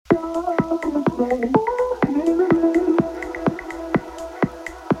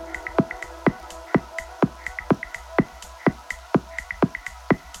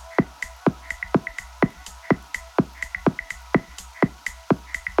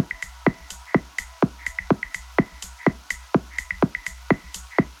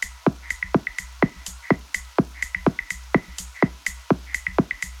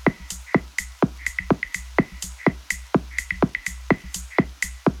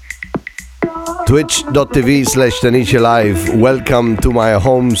Twitch.tv/Tanisha Live. Welcome to my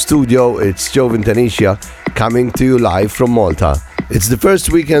home studio. It's Joven Tanisha coming to you live from Malta. It's the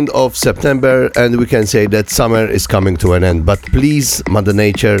first weekend of September and we can say that summer is coming to an end. But please, Mother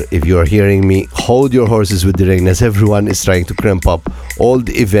Nature, if you're hearing me, hold your horses with the rain as everyone is trying to cramp up all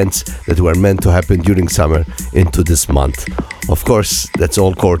the events that were meant to happen during summer into this month. Of course, that's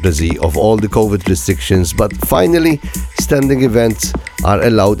all courtesy of all the COVID restrictions, but finally, standing events are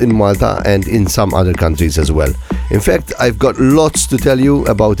allowed in Malta and in some other countries as well. In fact, I've got lots to tell you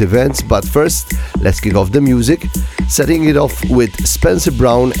about events, but first, let's kick off the music, setting it off with Spencer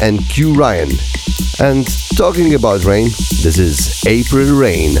Brown and Q Ryan. And talking about rain, this is April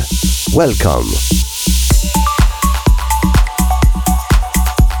Rain. Welcome.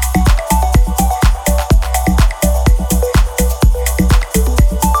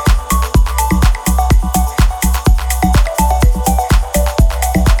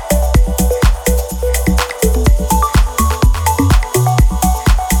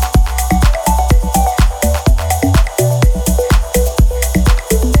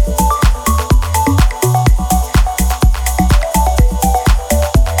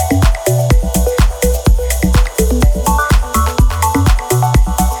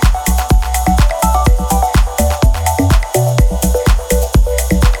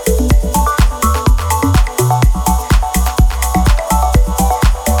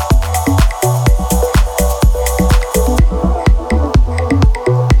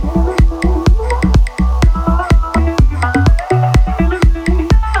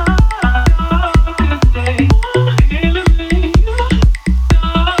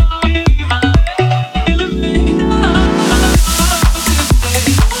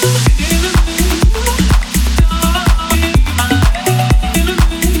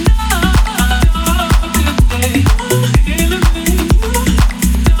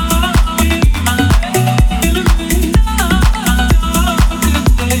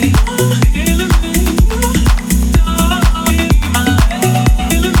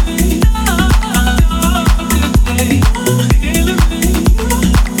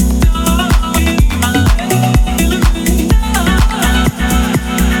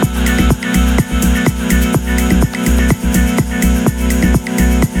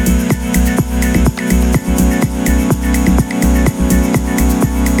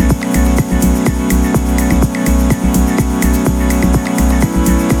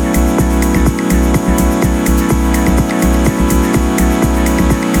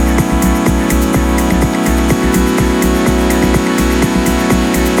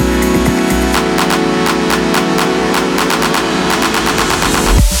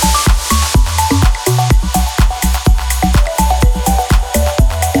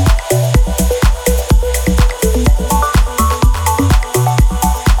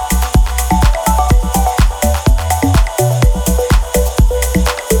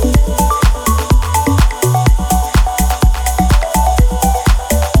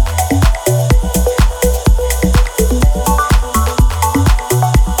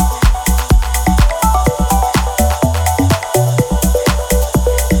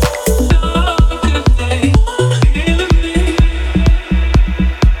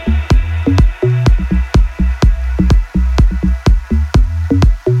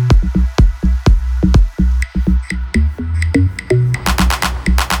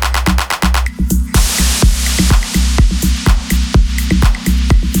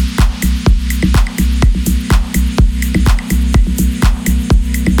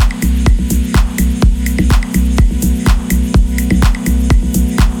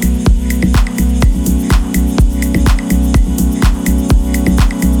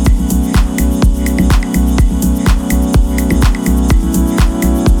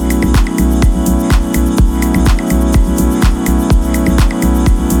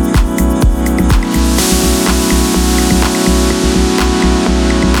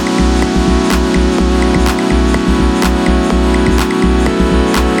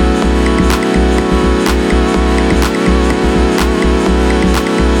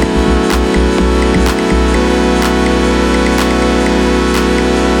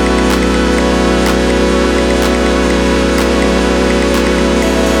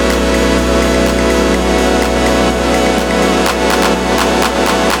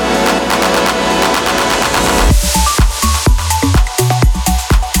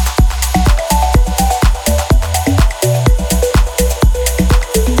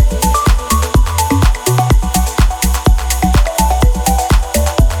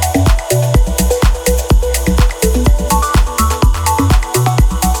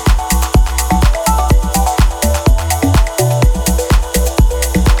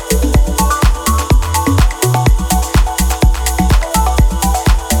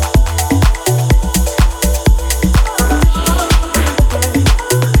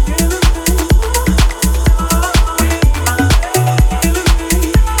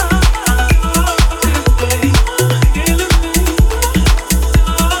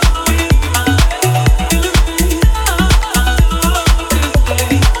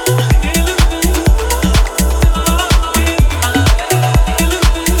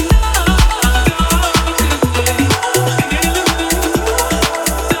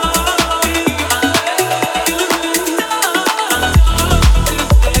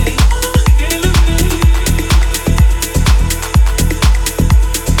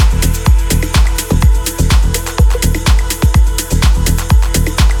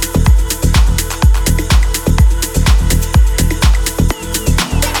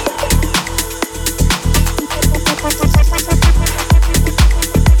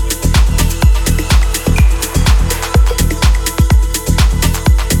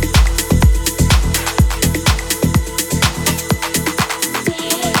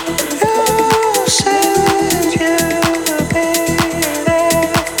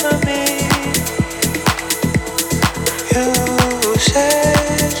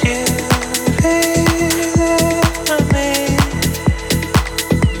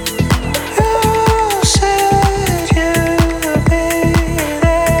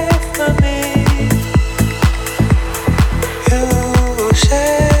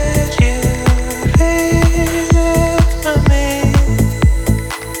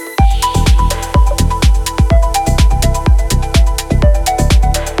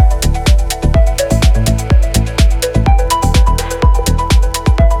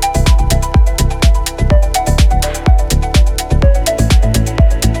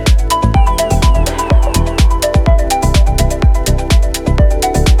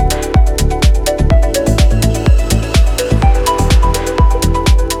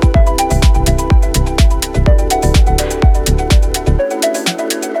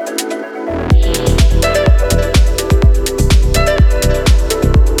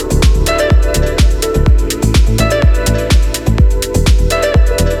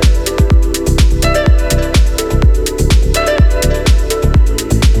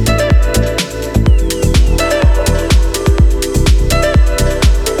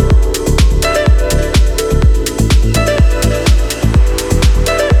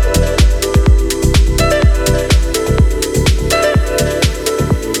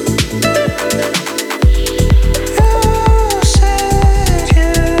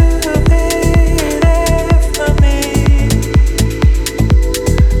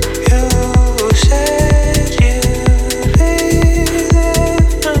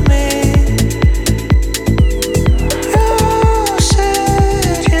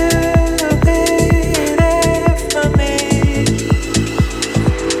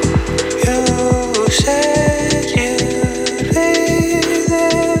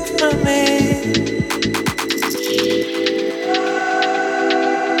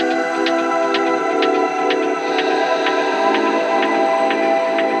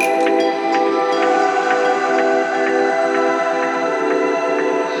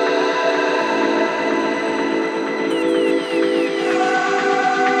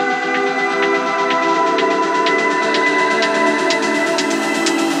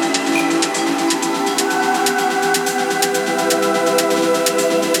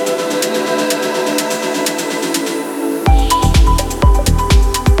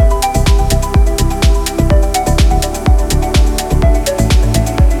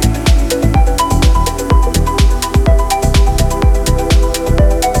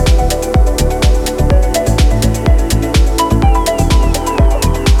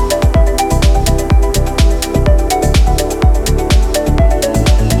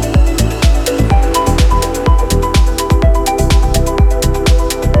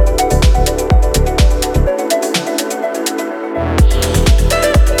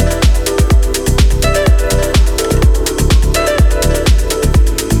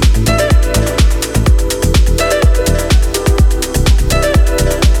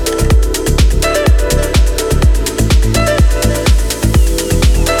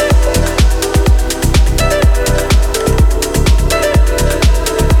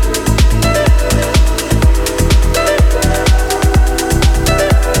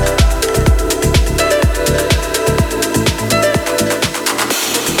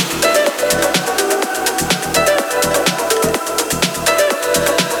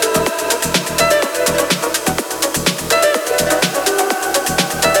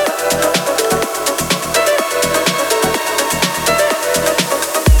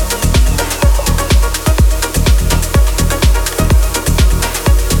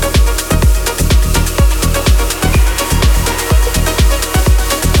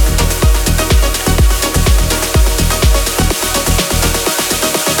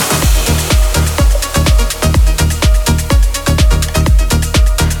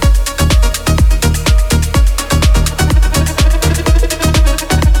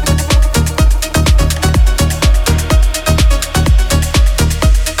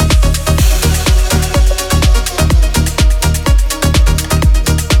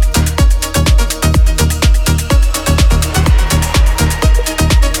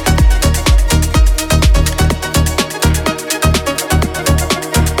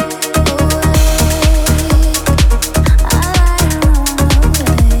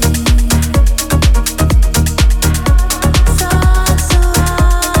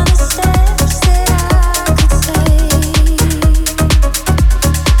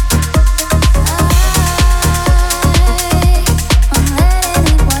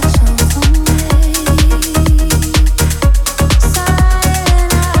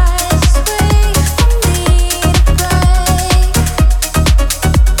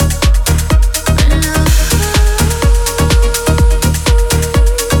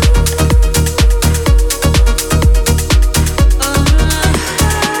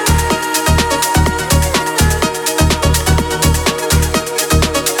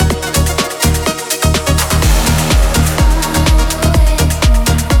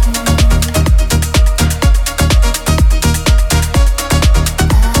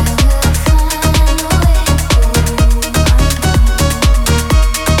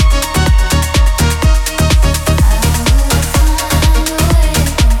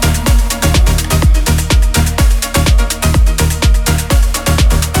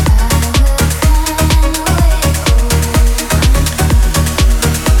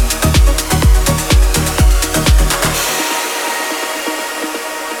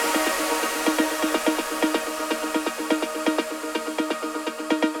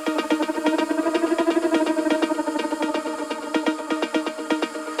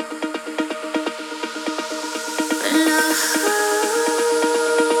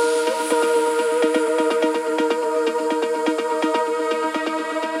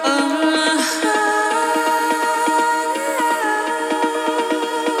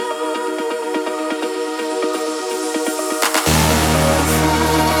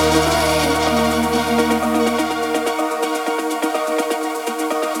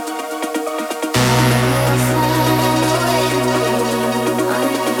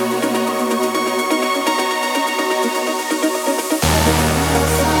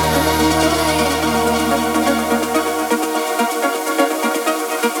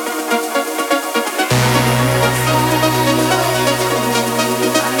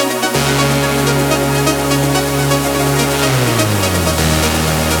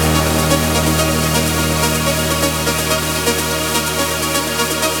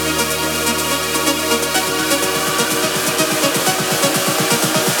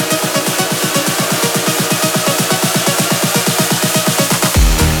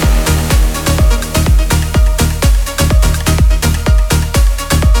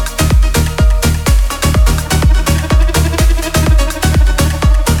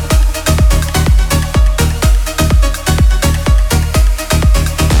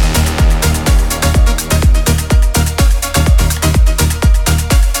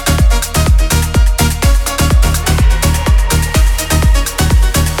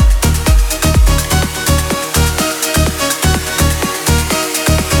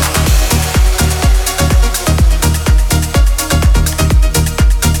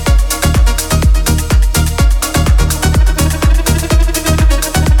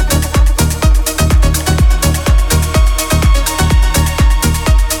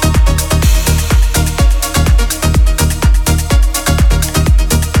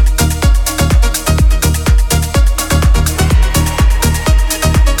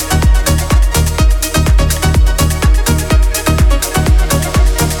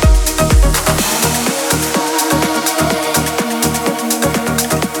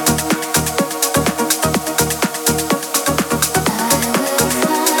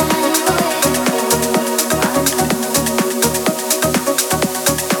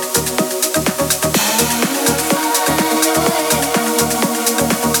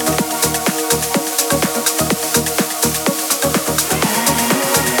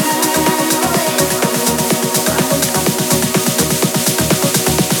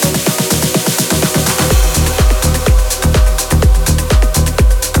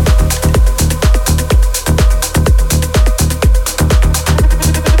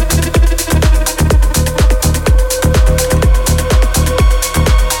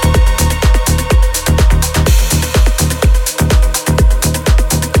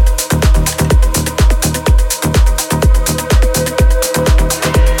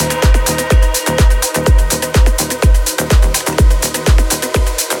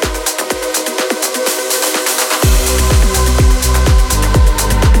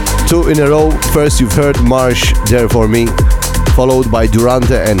 Two in a row. First you've heard Marsh, There For Me, followed by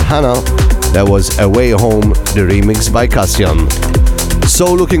Durante and Hannah. That was Away Home, the remix by Cassian.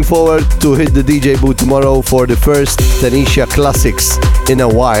 So looking forward to hit the DJ booth tomorrow for the first Tanisha Classics in a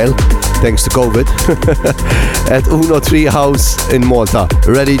while, thanks to COVID, at Uno Tree House in Malta,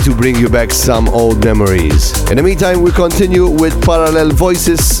 ready to bring you back some old memories. In the meantime, we continue with Parallel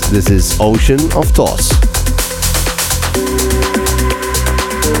Voices. This is Ocean of Toss.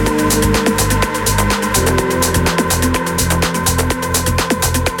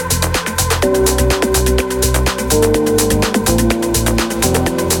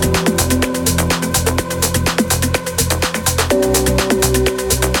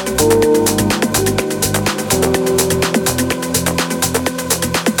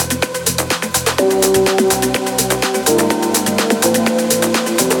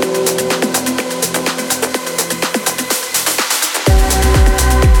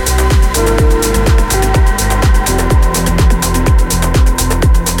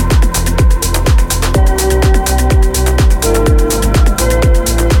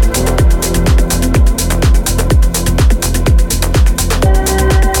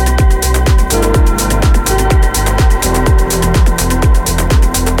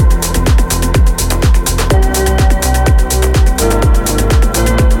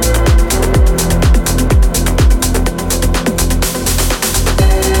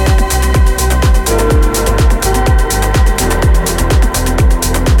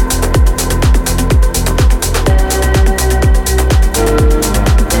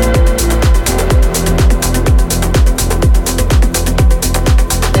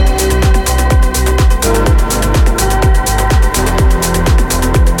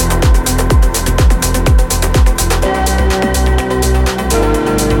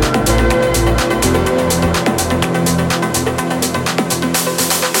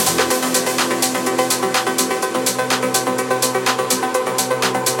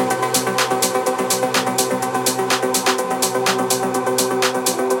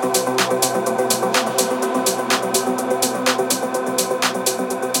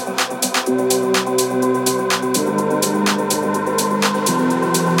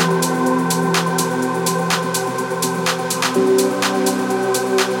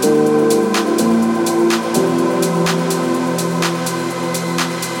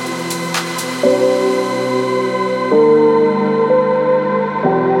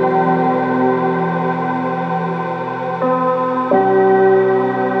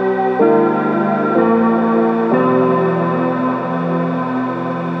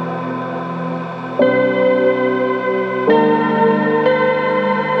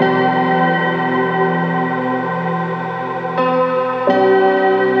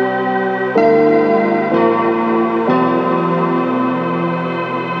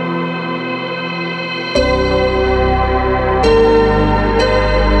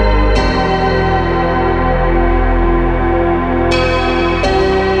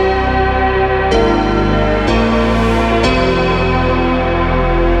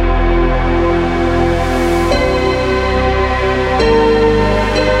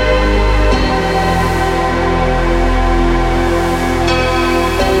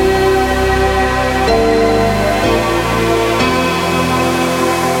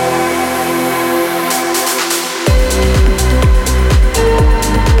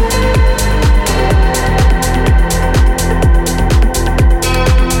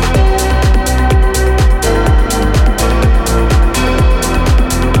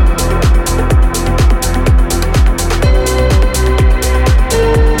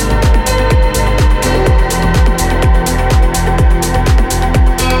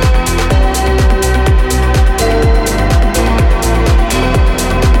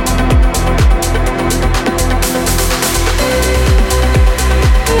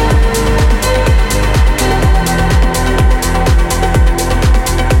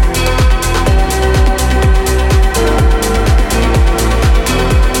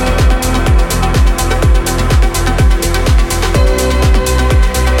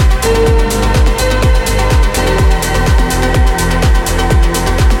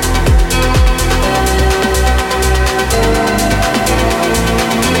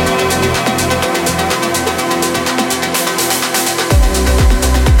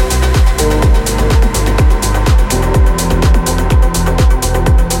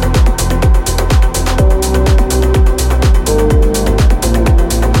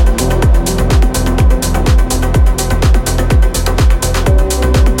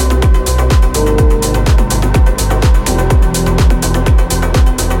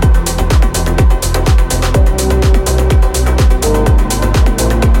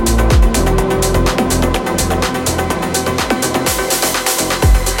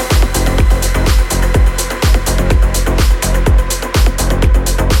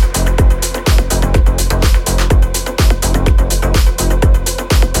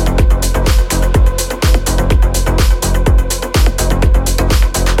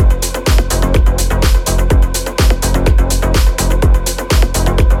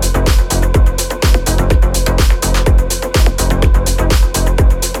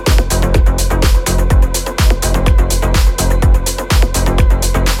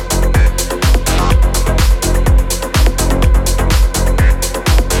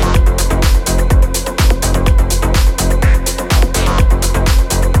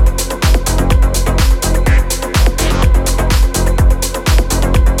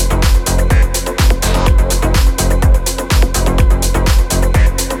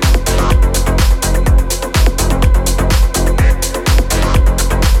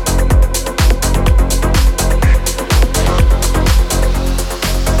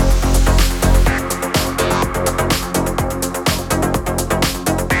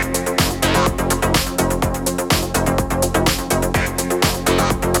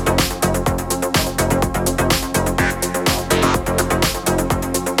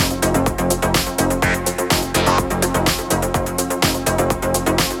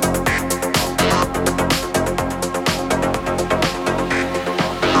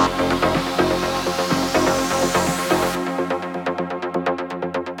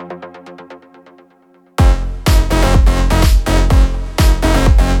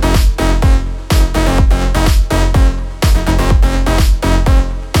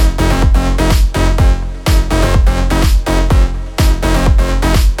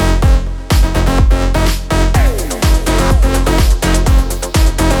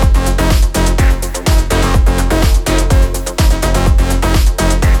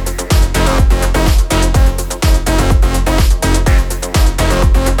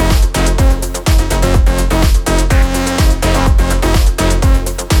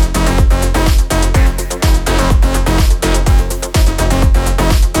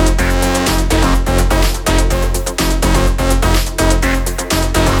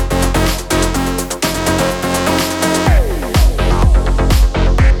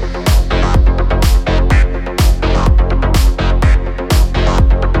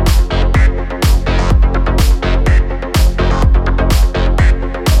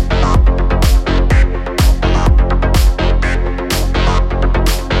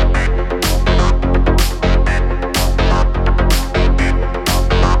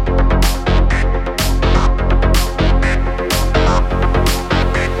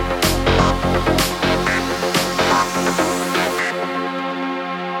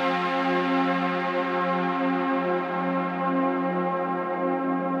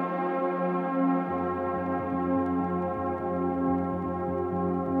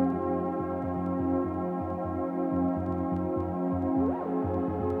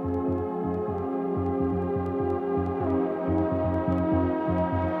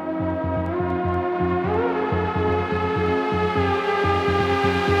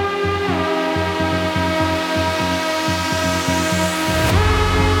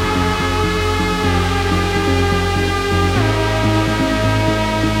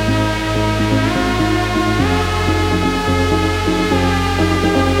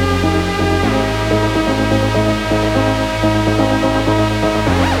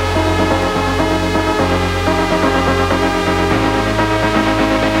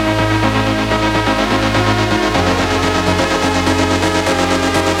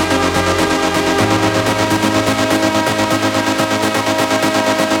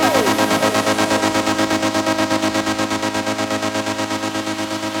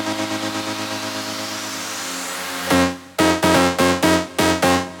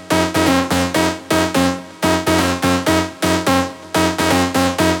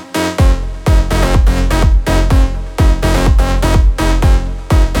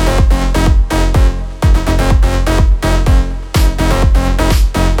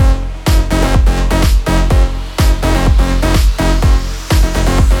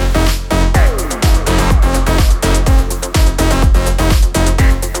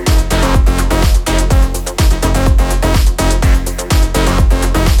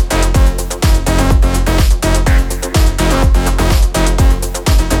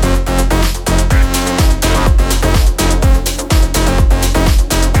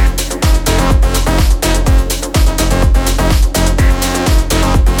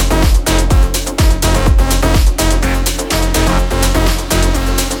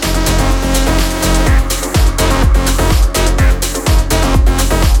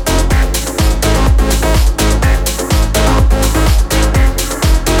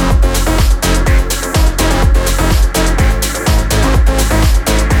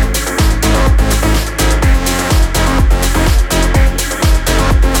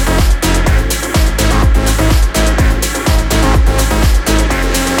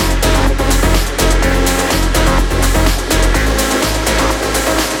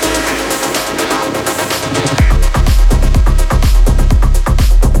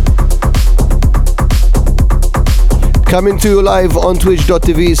 Coming to you live on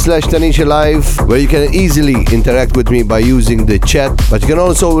twitch.tv/Tanisha Live, where you can easily interact with me by using the chat, but you can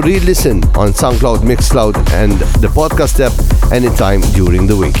also re-listen on SoundCloud, Mixcloud and the podcast app anytime during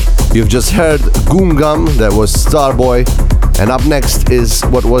the week. You've just heard Goongum, that was Starboy, and up next is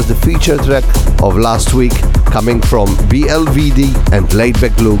what was the feature track of last week, coming from BLVD and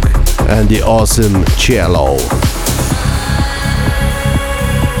Laidback Luke and the awesome Cello.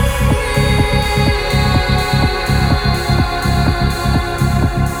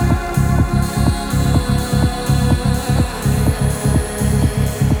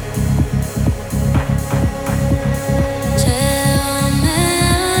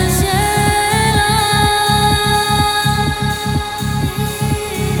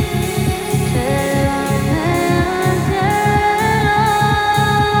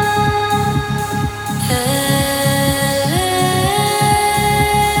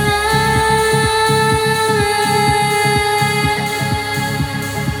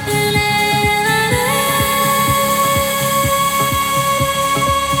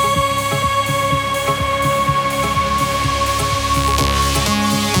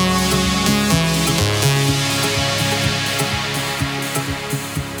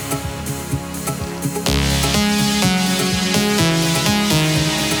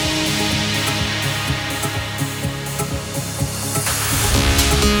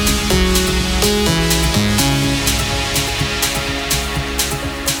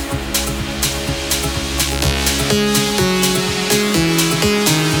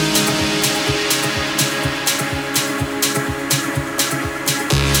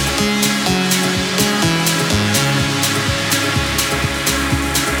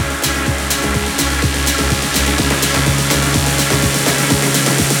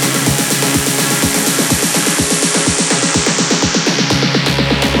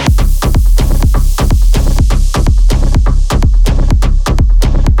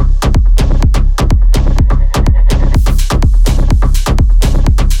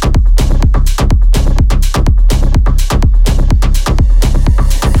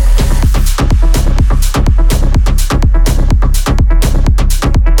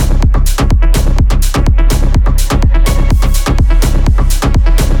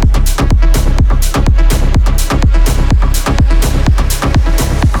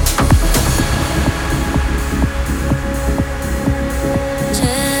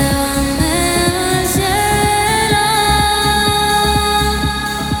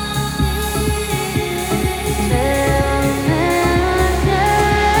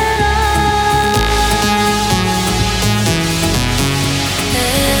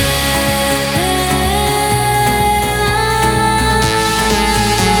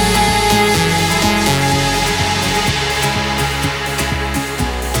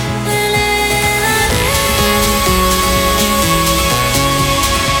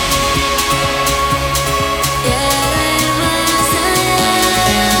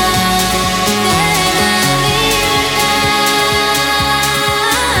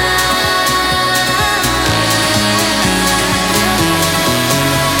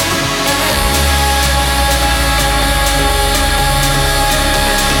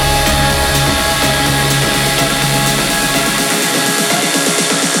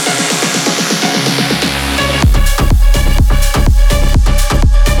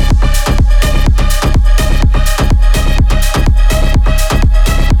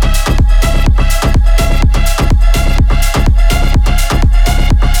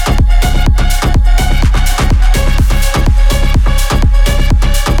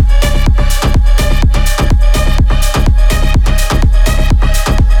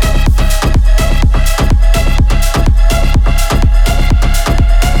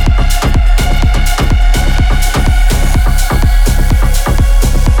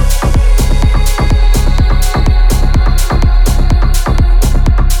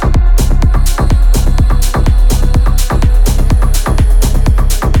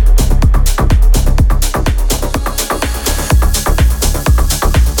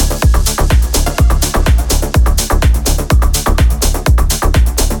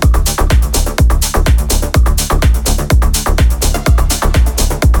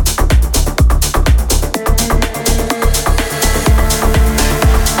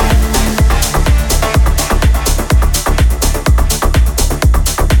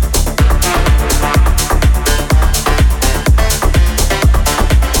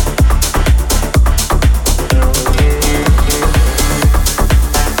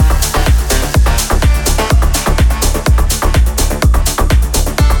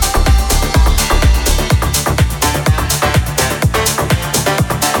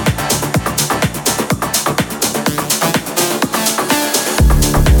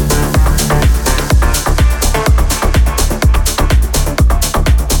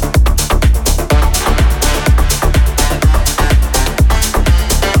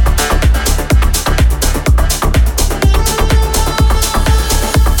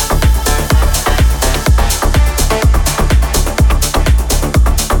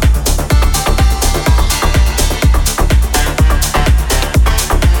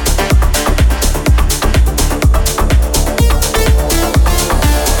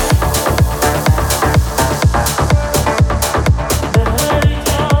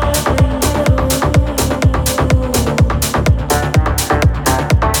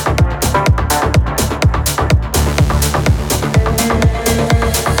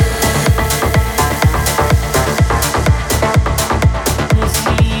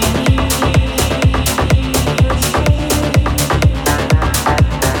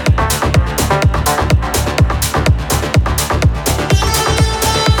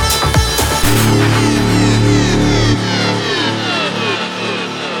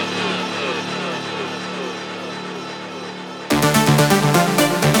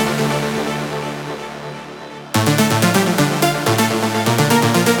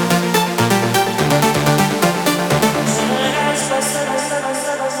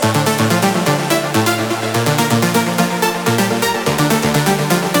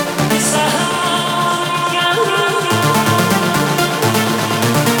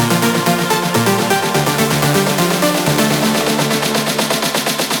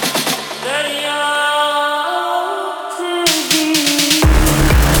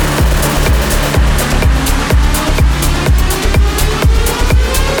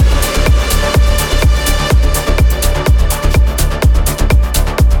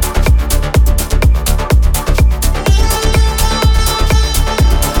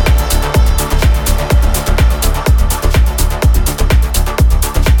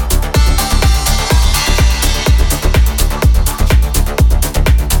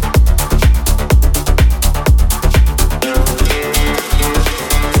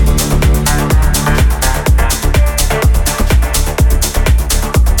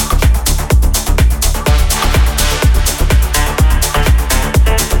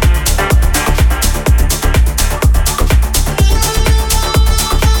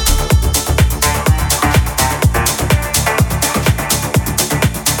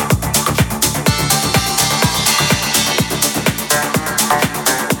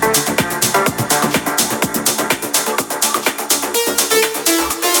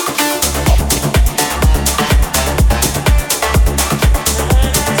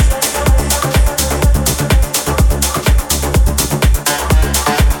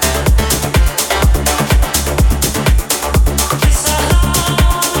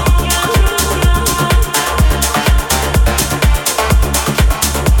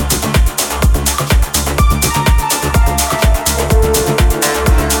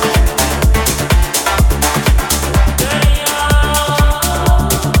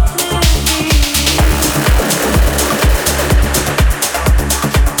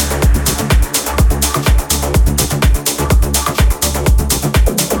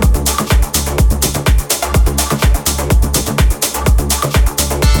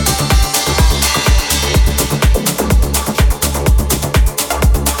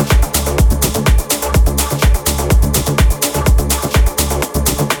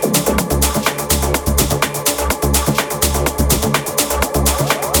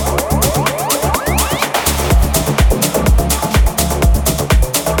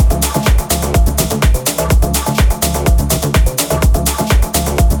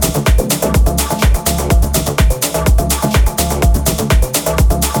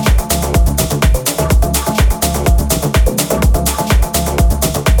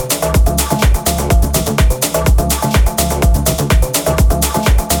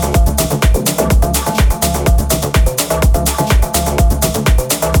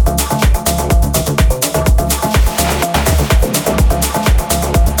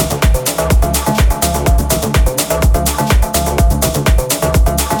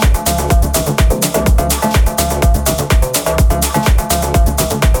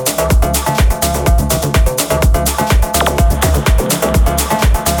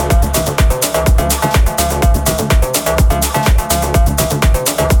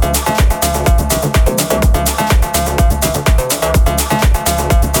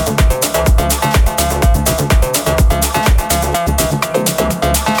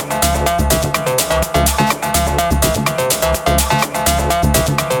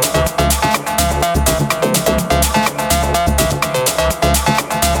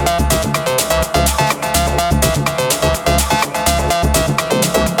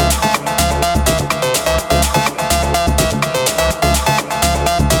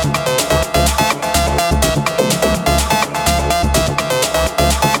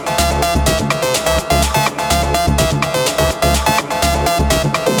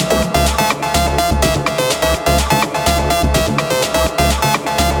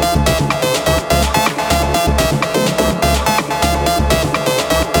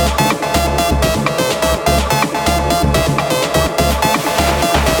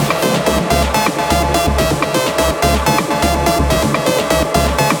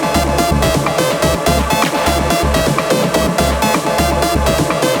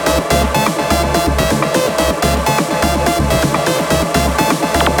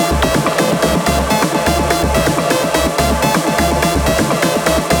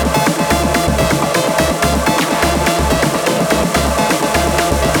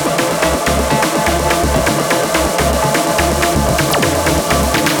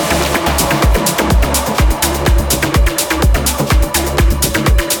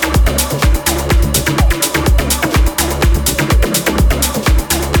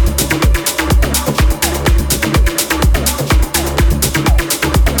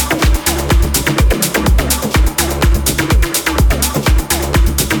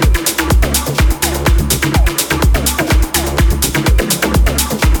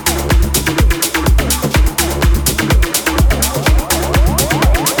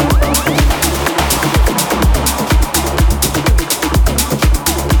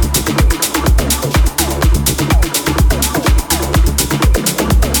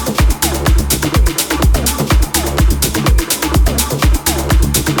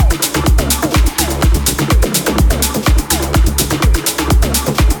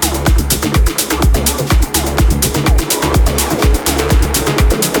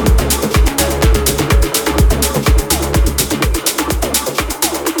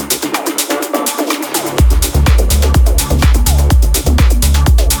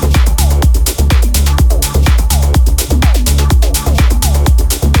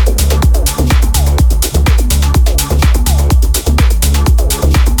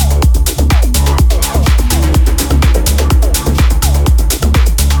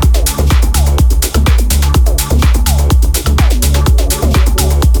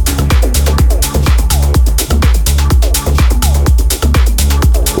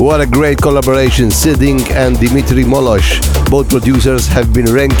 What a great collaboration. Siding and Dimitri Molosh, both producers, have been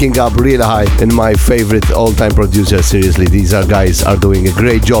ranking up really high in my favorite all-time producers. Seriously, these guys are doing a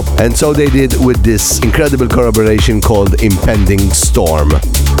great job. And so they did with this incredible collaboration called Impending Storm.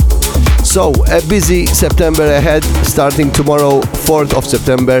 So, a busy September ahead, starting tomorrow, 4th of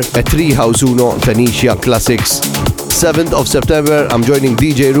September, at 3 House Uno, Tanisha Classics. 7th of September, I'm joining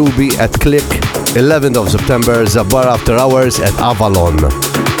DJ Ruby at Click. 11th of September, Zabar After Hours at Avalon.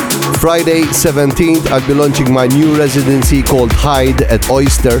 Friday 17th, I'll be launching my new residency called Hyde at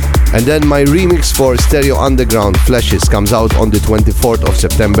Oyster. And then my remix for Stereo Underground, Flashes, comes out on the 24th of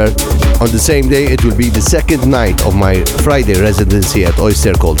September. On the same day, it will be the second night of my Friday residency at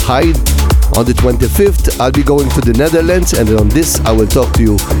Oyster called Hyde. On the 25th, I'll be going to the Netherlands, and on this, I will talk to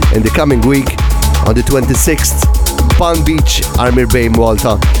you in the coming week. On the 26th, Palm Beach, Armir Bay,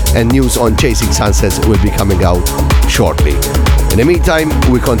 Malta, and news on Chasing Sunsets will be coming out shortly. In the meantime,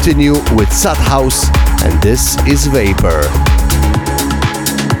 we continue with Sat House, and this is Vapor.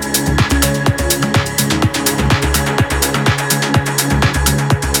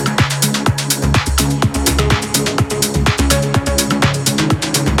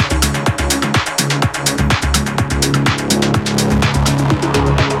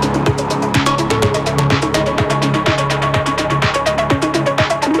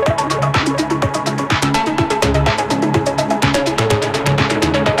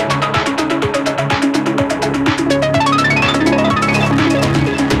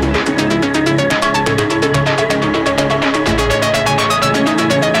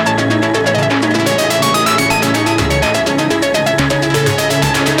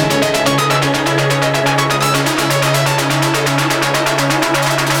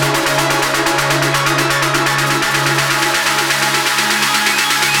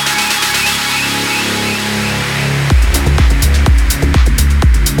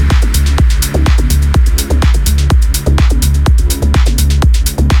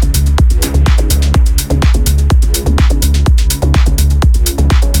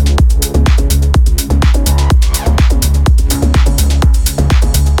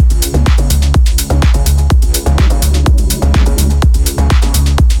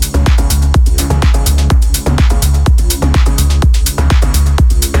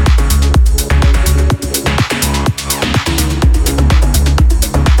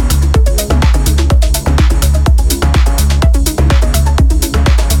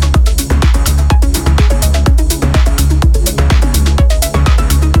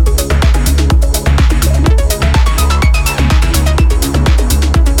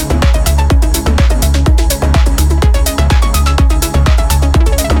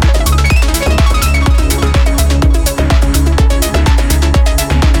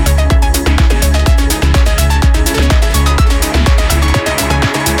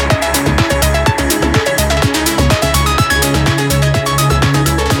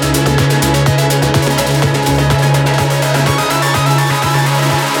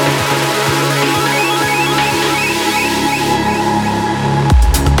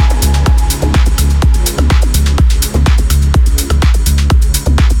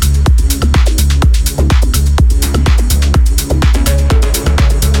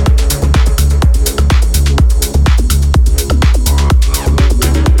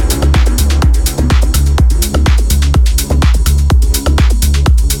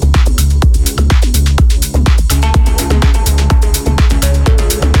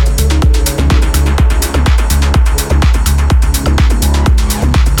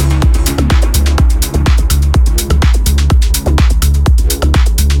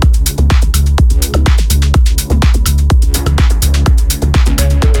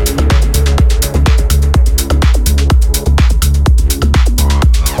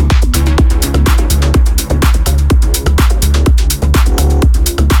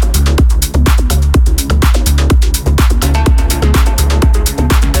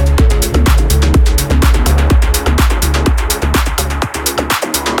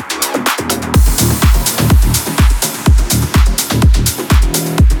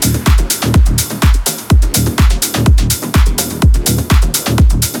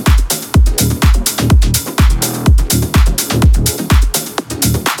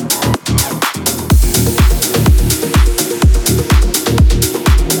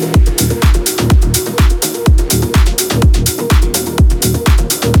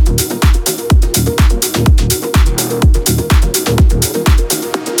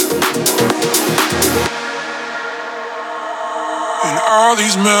 all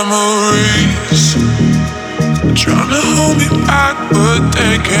these memories, trying to hold me back, but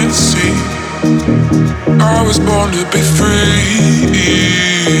they can't see. I was born to be free.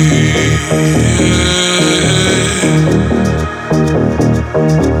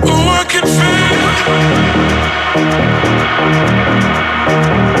 Oh, I can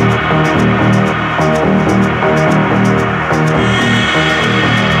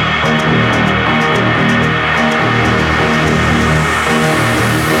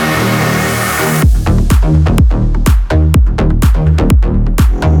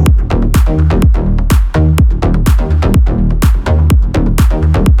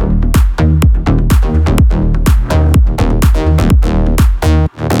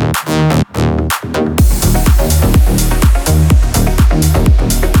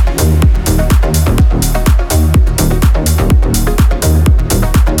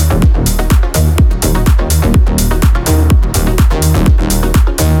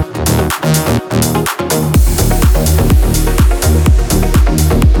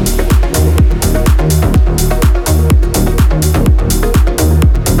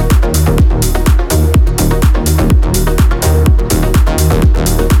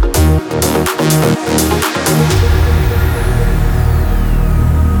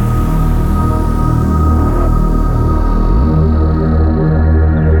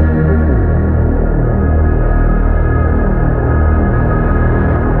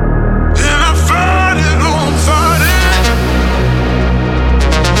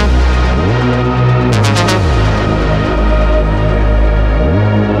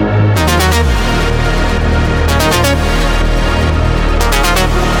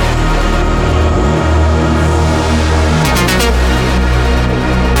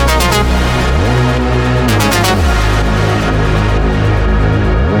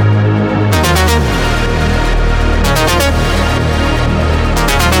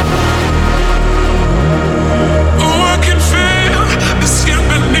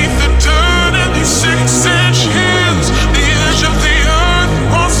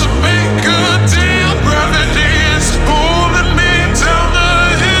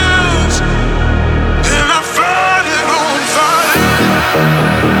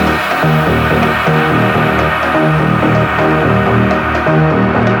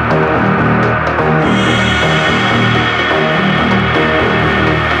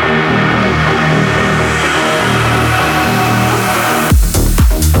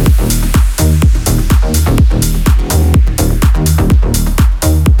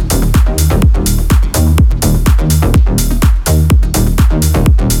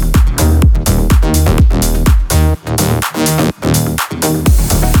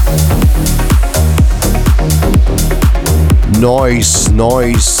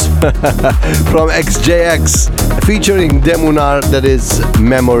Noise from XJX featuring Demunar, that is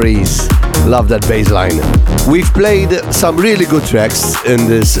Memories. Love that bass line. We've played some really good tracks in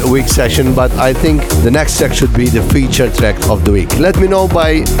this week's session, but I think the next track should be the feature track of the week. Let me know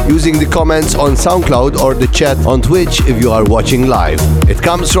by using the comments on SoundCloud or the chat on Twitch if you are watching live. It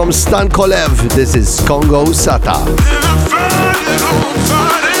comes from Stan Kolev. This is Congo Sata.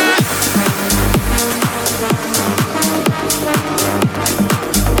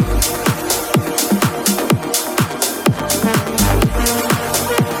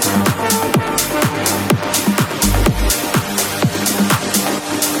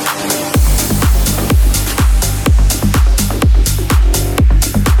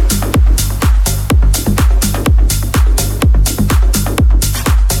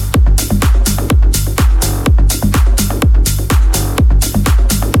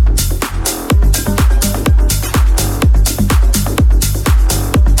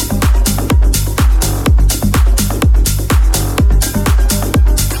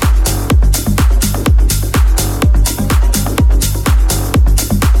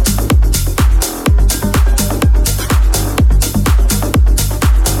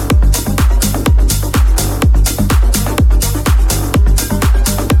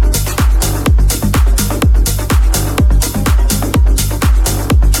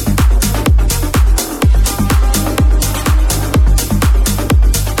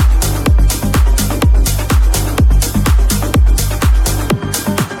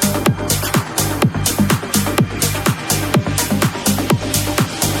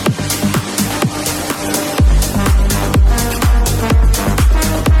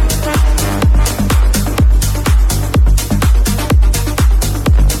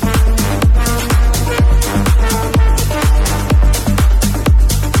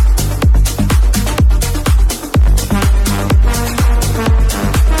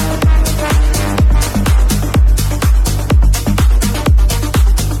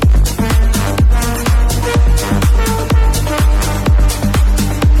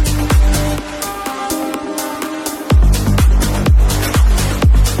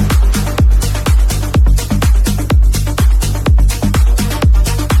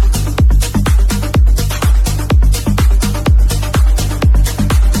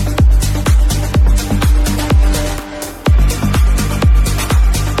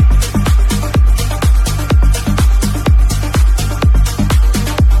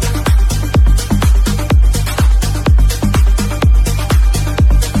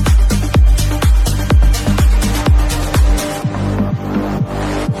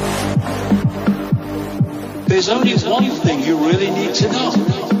 there's only one thing you really need to know.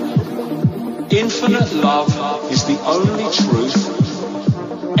 Infinite love is the only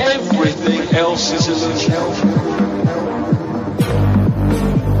truth. Everything else is illusion.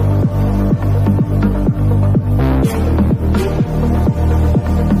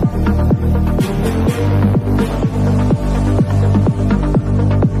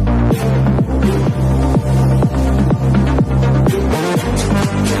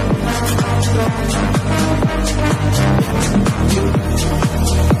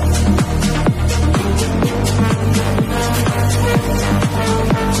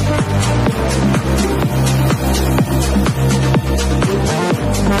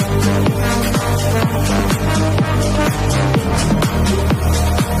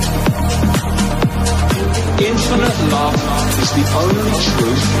 Infinite love is the only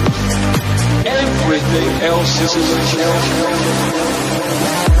truth. Everything else is illusion.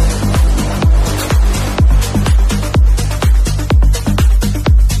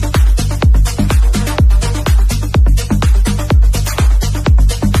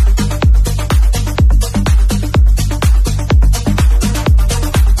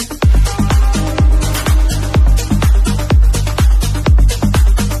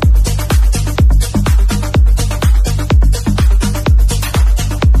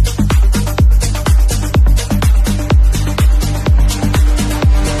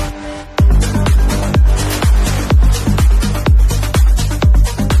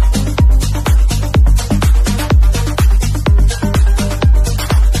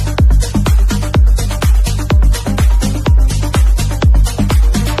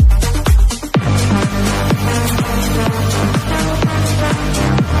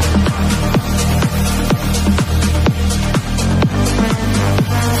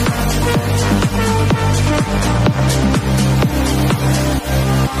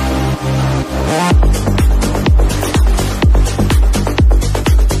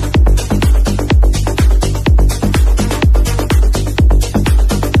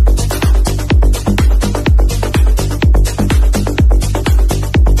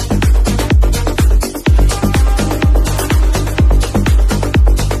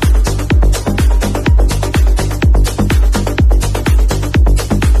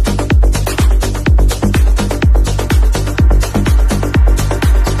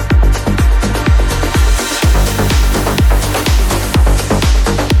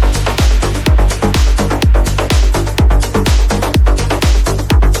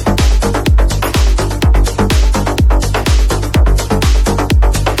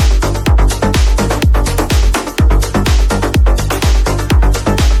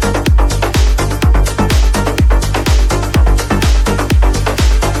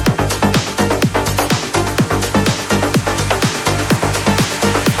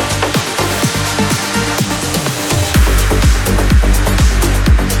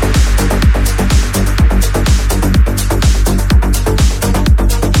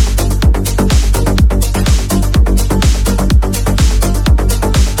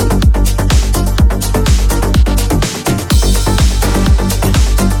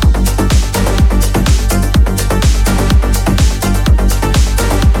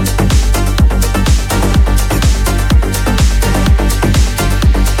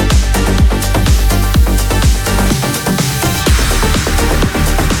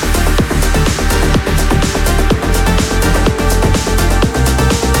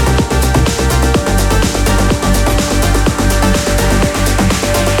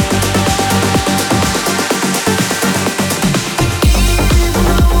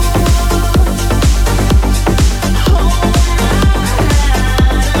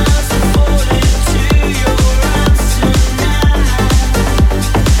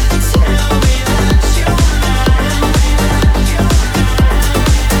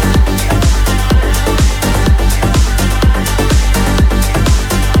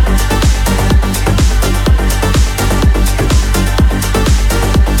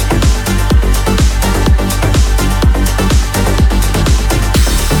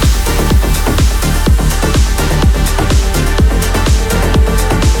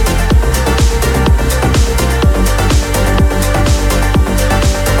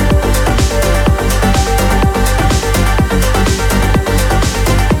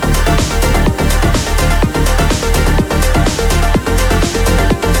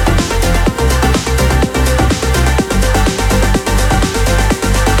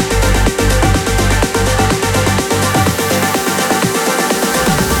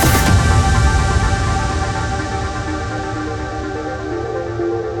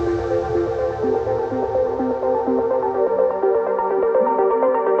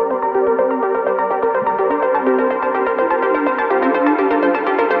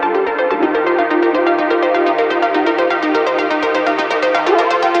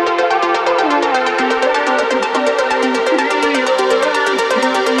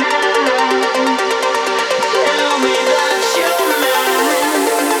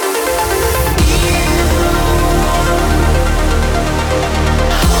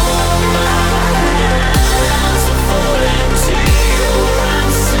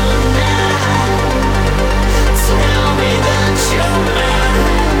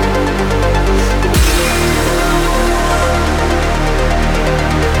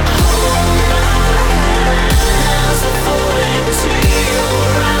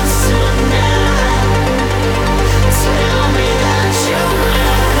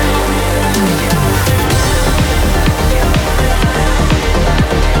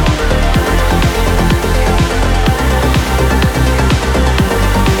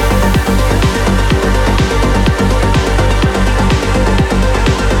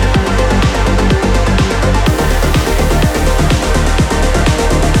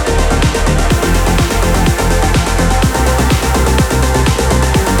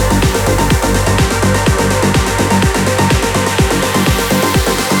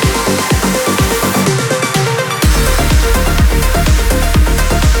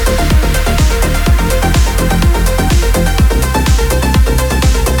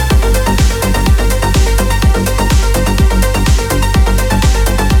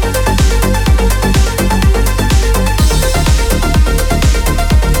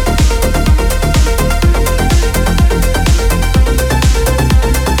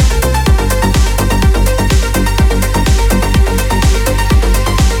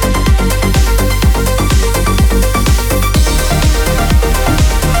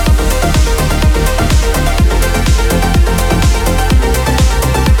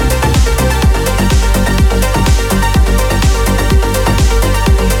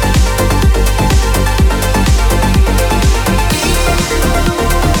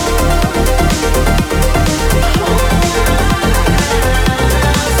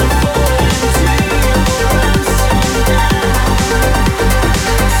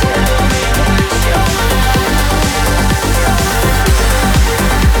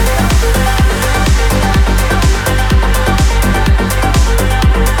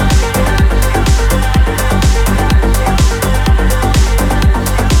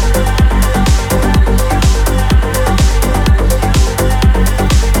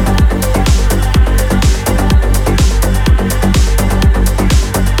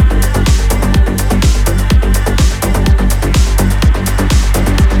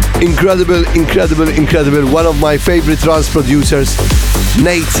 incredible. One of my favorite trance producers,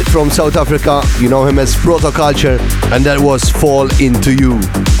 Nate from South Africa. You know him as Protoculture, and that was Fall Into You.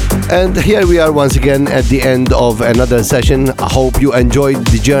 And here we are once again at the end of another session. I hope you enjoyed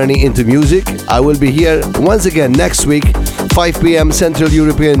the journey into music. I will be here once again next week, 5 p.m. Central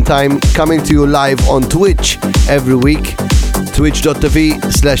European Time, coming to you live on Twitch every week.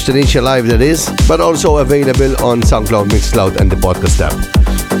 Twitch.tv/Tanisha Live, that is, but also available on SoundCloud, Mixcloud, and the podcast app.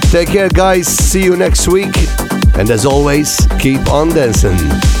 Take care, guys. See you next week. And as always, keep on dancing.